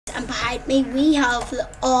and behind me we have the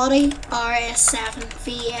Audi RS7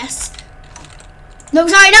 VS. No,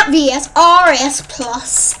 sorry, not VS, RS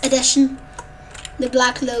Plus Edition. The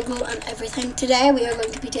black logo and everything. Today we are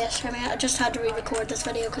going to be test driving it. I just had to re-record this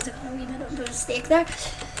video because I got a wee bit of a mistake there.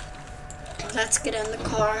 Let's get in the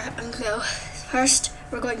car and go. First,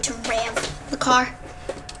 we're going to rev the car.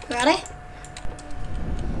 Ready?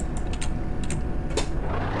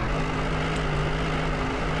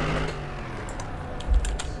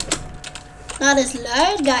 That is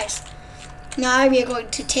loud, guys. Now we are going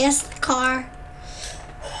to test the car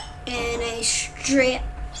in a straight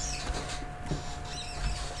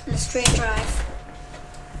drive.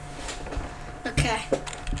 Okay.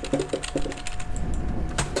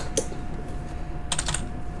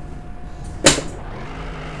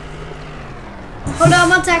 Hold on,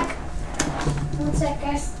 one sec. One sec,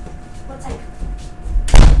 guys. One sec.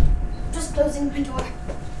 Just closing my door.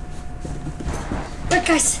 Right,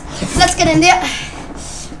 guys. Let's get in there.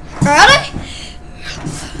 Ready?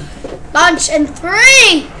 Launch in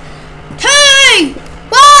 3, 2, 1,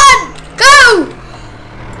 go!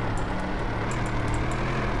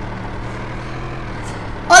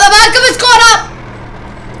 Oh, the back of it's going up!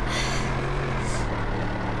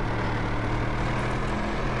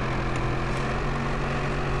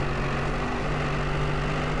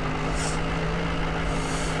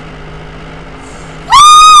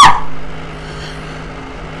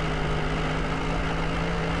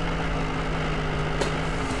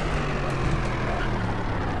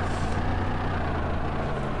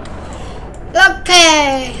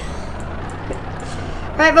 Okay.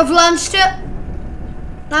 Right, we've launched it.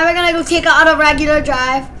 Now we're gonna go take it on a regular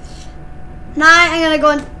drive. Now I'm gonna go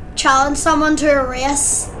and challenge someone to a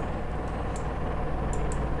race.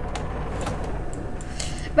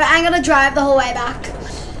 But I'm gonna drive the whole way back.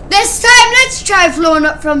 This time, let's try flowing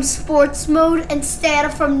it from sports mode instead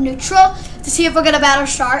of from neutral to see if we get a better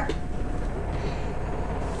start.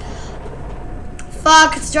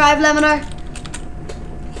 Fuck, it's drive limiter.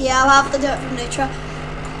 Yeah, I'll have to do it from neutral.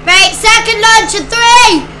 Right, second launch in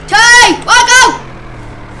 3, 2, 1, go!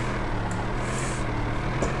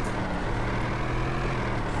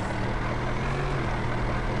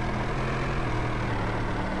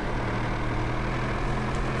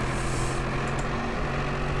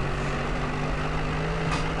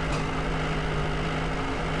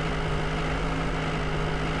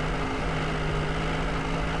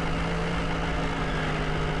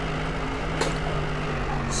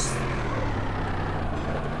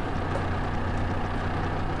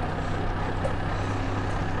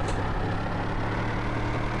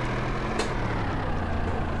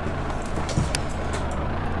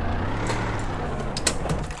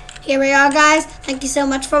 Here we are, guys. Thank you so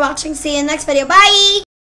much for watching. See you in the next video. Bye!